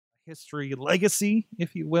history legacy,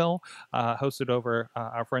 if you will, hosted over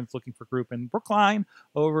our Friends Looking for Group in Brookline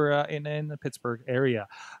over in the Pittsburgh area.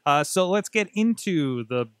 So let's get into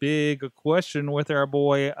the big question with our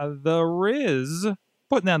boy, the Riz,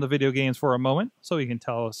 putting down the video games for a moment so he can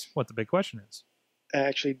tell us what the big question is. I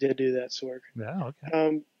actually did do that, Sorg. Yeah,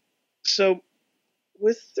 okay. So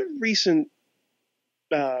with the recent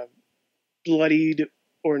bloodied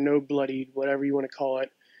or no bloodied, whatever you want to call it,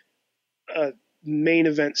 main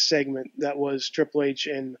event segment that was Triple H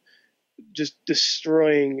and just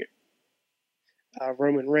destroying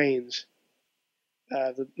Roman Reigns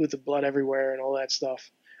with the blood everywhere and all that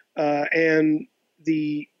stuff. And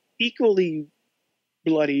the equally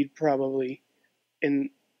bloodied, probably, in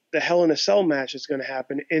the Hell in a Cell match that's going to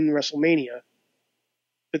happen in WrestleMania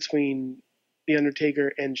between The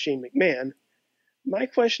Undertaker and Shane McMahon. My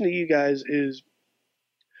question to you guys is,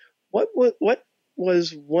 what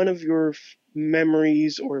was one of your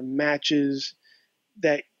memories or matches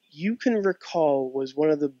that you can recall was one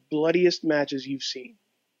of the bloodiest matches you've seen?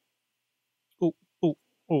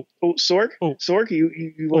 Sorg,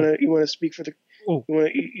 you want to speak for the?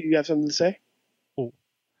 You have something to say?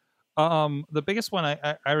 The biggest one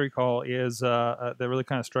I recall is that really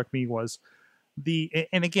kind of struck me was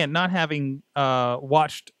and again, not having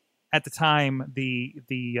watched at the time the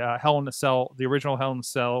Hell in a Cell, the original Hell in a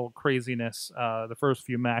Cell craziness, the first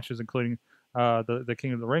few matches, including the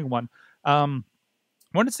King of the Ring one. One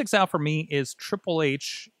that sticks out for me is Triple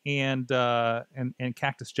H and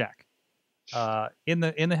Cactus Jack in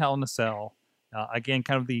the Hell in a Cell. Again,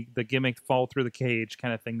 kind of the gimmick fall through the cage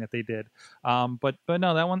kind of thing that they did. But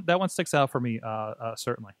no, that one sticks out for me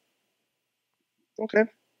certainly. Okay.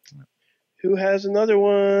 Who has another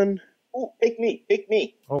one? Oh, pick me.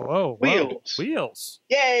 Oh, Wheels.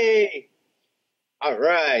 Yay! All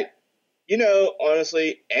right. You know,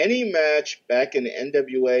 honestly, any match back in the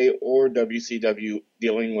NWA or WCW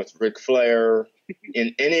dealing with Ric Flair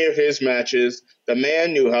in any of his matches, the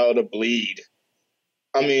man knew how to bleed.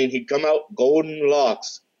 I mean, he'd come out golden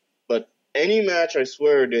locks, but any match, I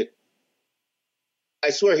swear he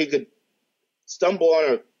could stumble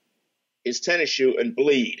on his tennis shoe and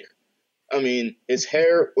bleed. I mean, his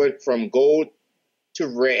hair went from gold to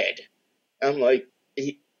red. I'm like,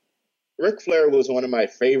 Ric Flair was one of my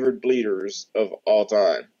favorite bleeders of all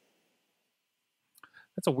time.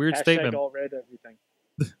 That's a weird statement. All red everything.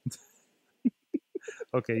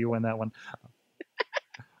 Okay, you win that one.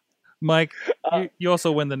 Mike, you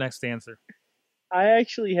also win the next answer. I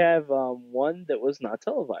actually have one that was not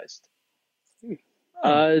televised.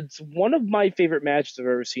 It's one of my favorite matches I've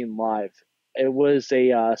ever seen live. It was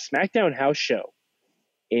a SmackDown house show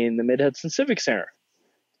in the Mid-Hudson Civic Center.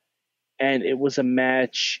 And it was a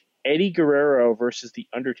match, Eddie Guerrero versus The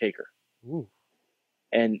Undertaker. Ooh.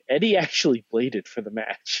 And Eddie actually bladed for the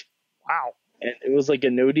match. Wow. And it was like a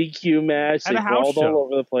no DQ match. They brawled all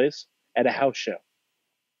over the place at a house show.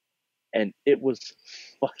 And it was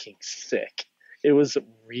fucking sick. It was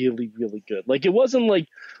really, really good. Like, it wasn't like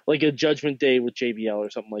a Judgment Day with JBL or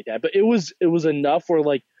something like that, but it was enough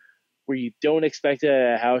where you don't expect it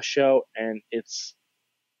at a house show, and it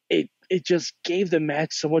just gave the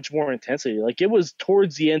match so much more intensity. Like, it was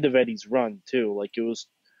towards the end of Eddie's run too. Like, it was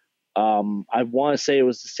I want to say it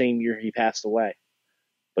was the same year he passed away.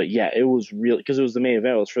 But yeah, it was really, because it was the main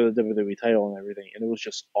event, it was for the WWE title and everything, and it was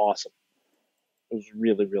just awesome. It was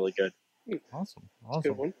really, really good. Awesome.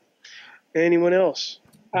 Good one. Anyone else?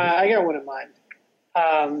 I got one in mind.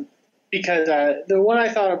 Because the one I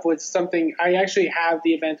thought of was something, I actually have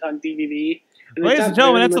the event on DVD. Ladies and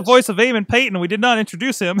gentlemen, that's the voice of Eamon Payton. We did not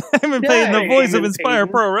introduce him. Eamon Payton, the voice of Inspire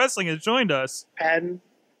Pro Wrestling, has joined us. Patton.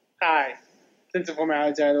 Hi. Since the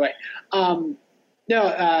formalities are out of the way.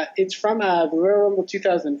 It's from the Royal Rumble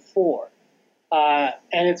 2004.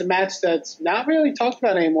 And it's a match that's not really talked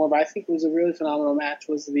about anymore, but I think it was a really phenomenal match.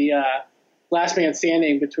 Was the last man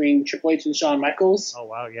standing between Triple H and Shawn Michaels. Oh,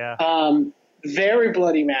 wow, yeah. Very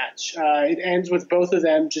bloody match. It ends with both of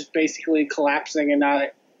them just basically collapsing, and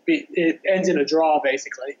it ends in a draw,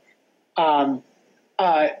 basically.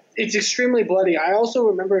 It's extremely bloody. I also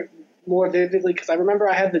remember it more vividly because I remember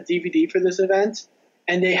I had the DVD for this event,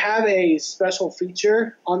 and they have a special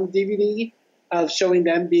feature on the DVD of showing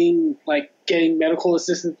them being getting medical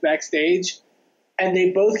assistance backstage, and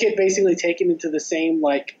they both get basically taken into the same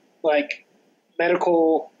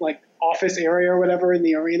medical office area or whatever in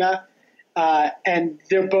the arena, and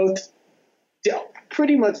they're both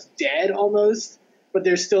pretty much dead almost, but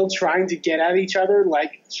they're still trying to get at each other.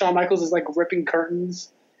 Like Shawn Michaels is ripping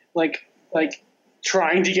curtains,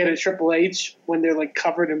 trying to get at Triple H when they're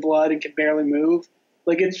covered in blood and can barely move.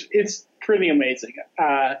 It's pretty amazing.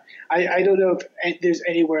 I don't know if there's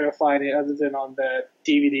anywhere to find it other than on the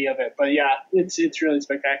DVD of it, but yeah, it's really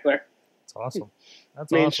spectacular. It's awesome.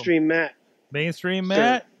 That's Mainstream awesome. Matt. Mainstream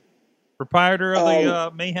Matt, proprietor of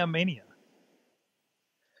the Mayhem Mania.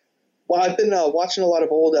 Well, I've been watching a lot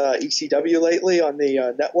of old ECW lately on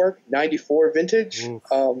the network, 94 vintage,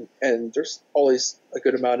 and there's always a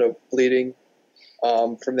good amount of bleeding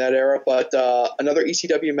from that era. But another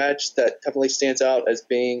ECW match that definitely stands out as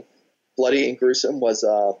being bloody and gruesome was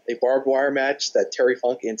a barbed wire match that Terry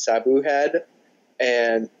Funk and Sabu had.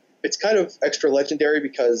 And it's kind of extra legendary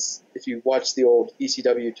because if you watch the old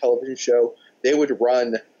ECW television show, they would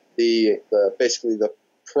run basically the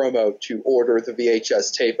promo to order the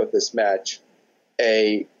VHS tape of this match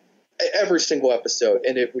every single episode,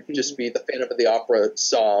 and it would just be the Phantom of the Opera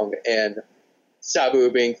song and Sabu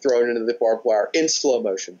being thrown into the barbed wire in slow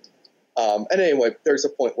motion. And anyway, there's a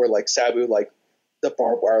point where like Sabu, like the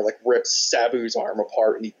barbed wire, like rips Sabu's arm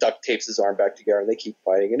apart and he duct tapes his arm back together and they keep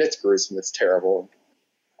fighting, and it's gruesome, it's terrible.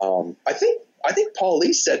 I think Paul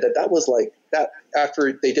Lee said that was like that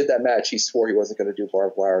after they did that match, he swore he wasn't going to do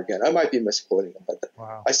barbed wire again. I might be misquoting him, but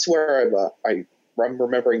I swear I'm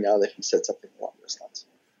remembering now that he said something along those lines.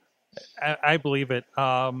 I believe it.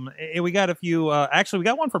 We got a few. Actually, we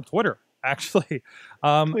got one from Twitter. Actually,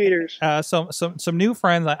 Tweeters. Some new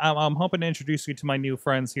friends. I'm hoping to introduce you to my new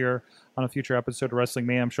friends here on a future episode of Wrestling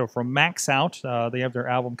Mayhem Show from Max Out. They have their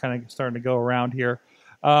album kind of starting to go around here.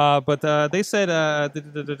 But they said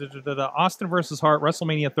Austin versus Hart,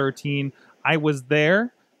 WrestleMania 13. I was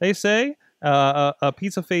there, they say. A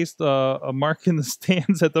pizza faced mark in the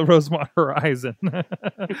stands at the Rosemont Horizon.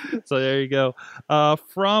 So there you go.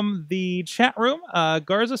 From the chat room,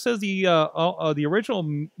 Garza says the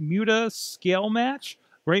original Muta scale match.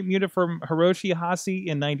 Great Muta from Hiroshi Hase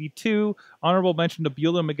in 92. Honorable mention to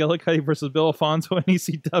Beulah McGillicuddy versus Bill Alfonso in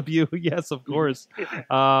ECW. Yes, of course.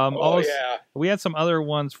 We had some other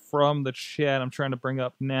ones from the chat I'm trying to bring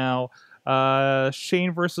up now.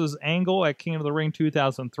 Shane versus Angle at King of the Ring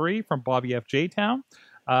 2003 from Bobby F. J-Town.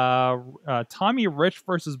 Tommy Rich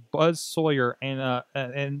versus Buzz Sawyer.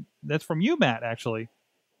 And that's from you, Matt, actually.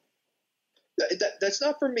 That's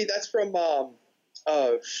not from me. That's from...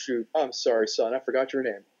 Oh, shoot. I'm sorry, son. I forgot your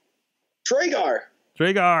name. Tragar. And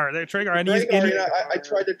I tried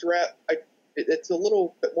to draft... It's a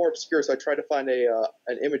little bit more obscure, so I tried to find an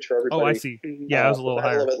image for everybody. Oh, I see. Yeah, it was a little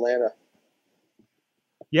higher. Battle of Atlanta.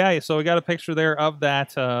 Yeah, so we got a picture there of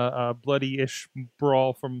that bloody-ish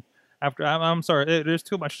brawl from after... I'm sorry. There's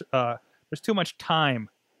too much time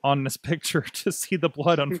on this picture to see the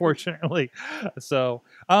blood, unfortunately. So,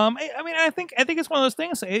 I think it's one of those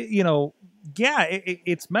things.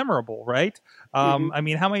 It's memorable, right? I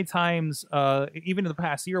mean, how many times, even in the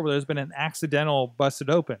past year, where there's been an accidental busted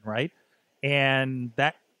open, right? And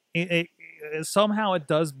that somehow it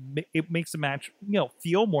makes the match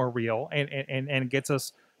feel more real and gets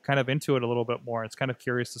us kind of into it a little bit more. It's kind of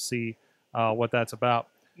curious to see what that's about,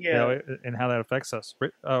 and how that affects us.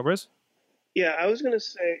 Riz? Yeah, I was gonna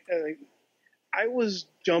say, I was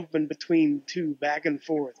jumping between two, back and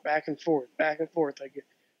forth, like a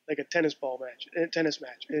tennis match,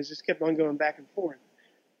 and it just kept on going back and forth.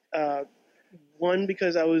 One,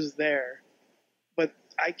 because I was there, but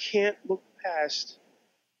I can't look past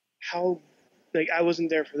how, I wasn't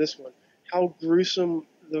there for this one, how gruesome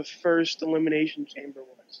the first Elimination Chamber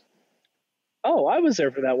was. Oh, I was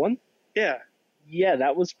there for that one. Yeah. Yeah,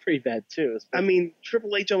 that was pretty bad too. I mean,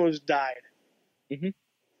 Triple H almost died. Mm-hmm.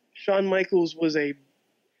 Shawn Michaels was a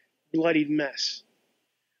bloodied mess.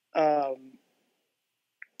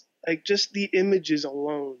 Just the images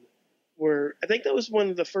alone were... I think that was one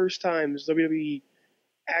of the first times WWE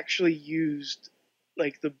actually used,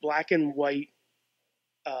 the black and white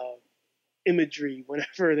imagery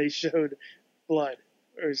whenever they showed blood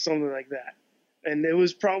or something like that. And it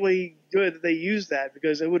was probably good that they used that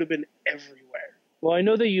because it would have been everywhere. Well, I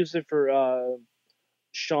know they used it for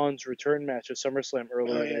Shawn's return match at SummerSlam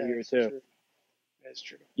earlier that year, too. True. That's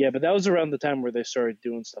true. Yeah, but that was around the time where they started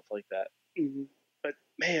doing stuff like that. Mm-hmm. But,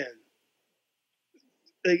 man,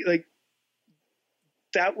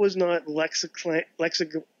 that was not plexiglass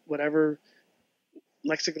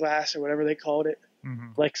or whatever they called it.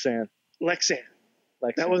 Mm-hmm. Lexan.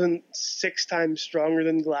 That wasn't 6 times stronger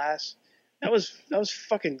than glass. That was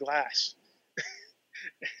fucking glass.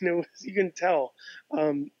 And you can tell.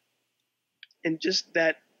 And just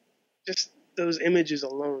those images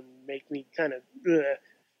alone make me kind of...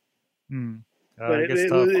 But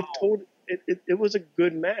it was a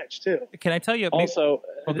good match, too. Can I tell you... Also,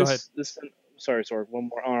 go ahead. Sorry, one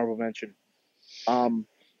more honorable mention.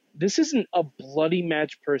 This isn't a bloody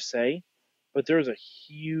match per se, but there was a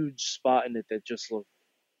huge spot in it that just looked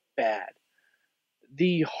bad.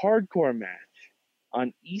 The hardcore match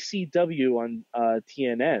on ECW on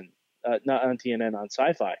TNN, not on TNN, on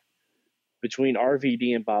Sci-Fi, between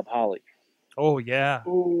RVD and Bob Holly. Oh yeah.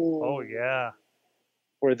 Ooh. Oh yeah.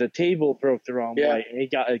 Where the table broke the wrong way and he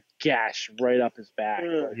got a gash right up his back.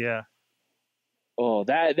 Yeah. Oh,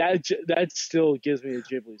 that still gives me a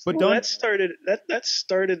ghibli. But that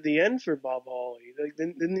started the end for Bob Holly. Like,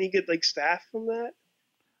 didn't he get like staph from that?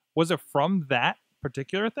 Was it from that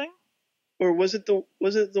particular thing? Or was it the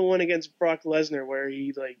one against Brock Lesnar where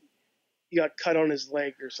he got cut on his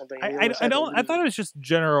leg or something? I thought it was just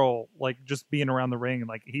general, like just being around the ring, and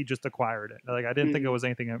like he just acquired it. Like I didn't think it was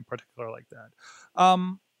anything in particular like that.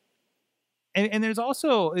 And there's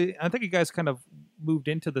also, I think you guys kind of moved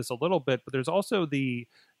into this a little bit, but there's also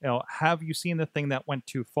have you seen the thing that went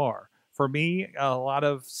too far? For me, a lot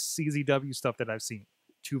of CZW stuff that I've seen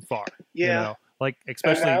too far. Yeah. Like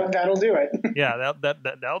especially that'll do it. Yeah,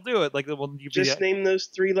 that'll do it. Like the one DVD. Just name those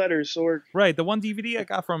 3 letters, Sorg. Right, the one DVD I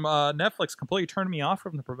got from Netflix completely turned me off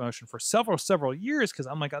from the promotion for several years because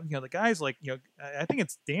I'm like, the guy's like, I think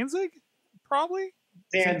it's Danzig, probably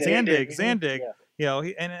Zandig. Yeah.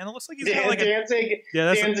 And it looks like he's got like Danzig.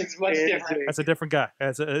 Danzig's much different. That's a different guy.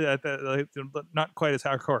 That's not quite as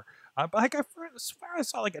hardcore. But like I swear I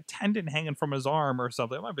saw like a tendon hanging from his arm or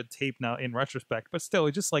something. It might have been taped now in retrospect, but still,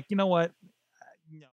 it's just like, you know what?